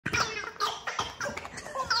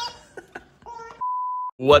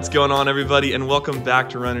What's going on, everybody, and welcome back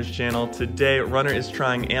to Runner's channel. Today, Runner is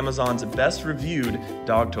trying Amazon's best reviewed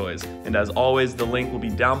dog toys. And as always, the link will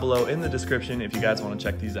be down below in the description if you guys want to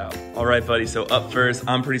check these out. All right, buddy, so up first,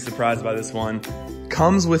 I'm pretty surprised by this one.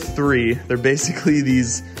 Comes with 3. They're basically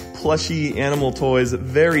these plushy animal toys,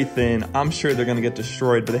 very thin. I'm sure they're gonna get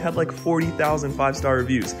destroyed, but they had like 40,000 5-star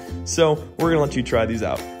reviews. So we're gonna let you try these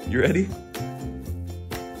out. You ready?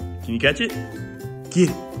 Can you catch it?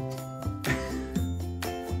 Get it.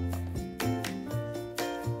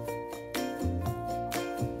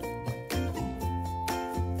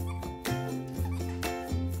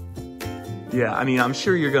 Yeah, I mean, I'm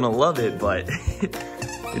sure you're gonna love it, but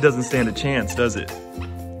it doesn't stand a chance, does it?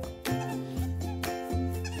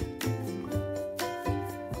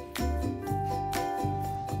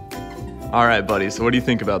 All right, buddy, so what do you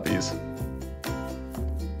think about these?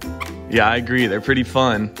 Yeah, I agree, they're pretty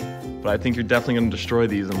fun, but I think you're definitely gonna destroy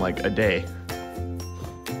these in like a day.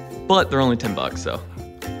 But they're only 10 bucks, so.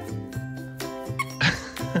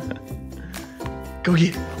 Go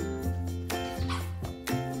get it.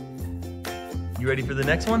 You ready for the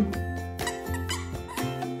next one?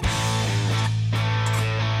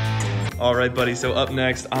 All right, buddy, so up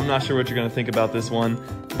next, I'm not sure what you're gonna think about this one,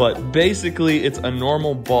 but basically it's a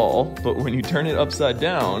normal ball, but when you turn it upside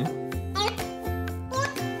down,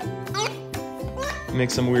 it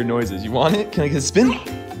makes some weird noises. You want it? Can I get a spin?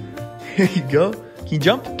 Here you go. Can you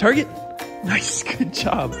jump? Target? Nice, good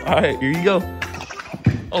job. All right, here you go.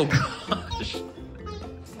 Oh gosh.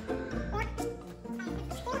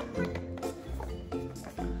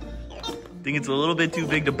 I think it's a little bit too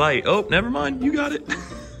big to bite. Oh, never mind, you got it.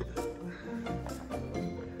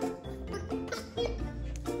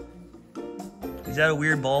 Is that a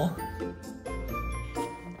weird ball?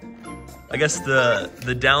 I guess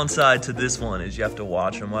the downside to this one is you have to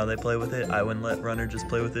watch them while they play with it. I wouldn't let Runner just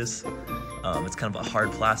play with this. It's kind of a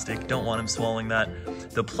hard plastic. Don't want him swallowing that.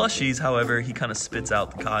 The plushies, however, he kind of spits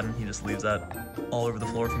out the cotton. He just leaves that all over the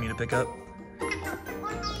floor for me to pick up.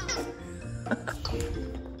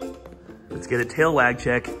 Let's get a tail wag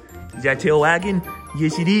check. Is that tail wagging?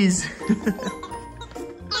 Yes, it is.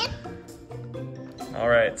 All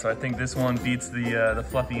right, so I think this one beats the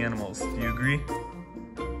fluffy animals. Do you agree?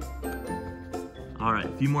 All right,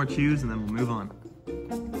 a few more chews and then we'll move on.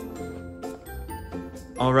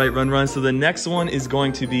 All right, Run. So the next one is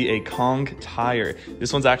going to be a Kong tire.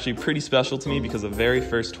 This one's actually pretty special to me because the very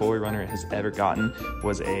first toy Runner has ever gotten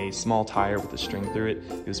was a small tire with a string through it.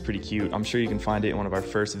 It was pretty cute. I'm sure you can find it in one of our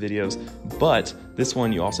first videos, but this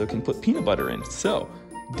one you also can put peanut butter in. So,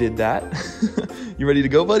 did that. You ready to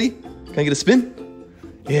go, buddy? Can I get a spin?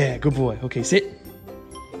 Yeah, good boy. Okay, sit.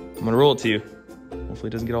 I'm gonna roll it to you. Hopefully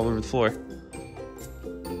it doesn't get all over the floor.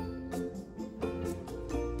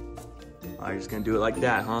 Oh, you're just gonna do it like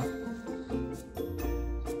that, huh?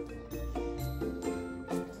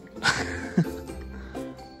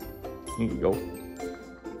 Here you go.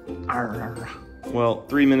 Well,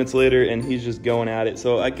 3 minutes later and he's just going at it.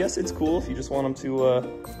 So I guess it's cool if you just want him to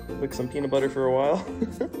lick some peanut butter for a while.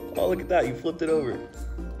 Oh, look at that, you flipped it over.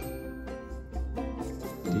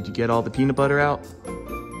 Did you get all the peanut butter out?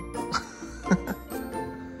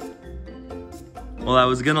 Well, I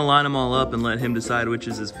was gonna line them all up and let him decide which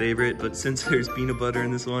is his favorite, but since there's peanut butter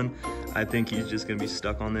in this one, I think he's just gonna be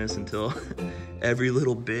stuck on this until every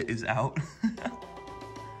little bit is out.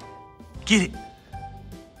 Get it.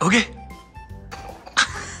 Okay.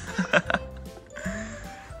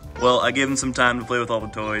 Well, I gave him some time to play with all the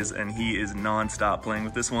toys, and he is non-stop playing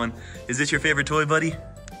with this one. Is this your favorite toy, buddy?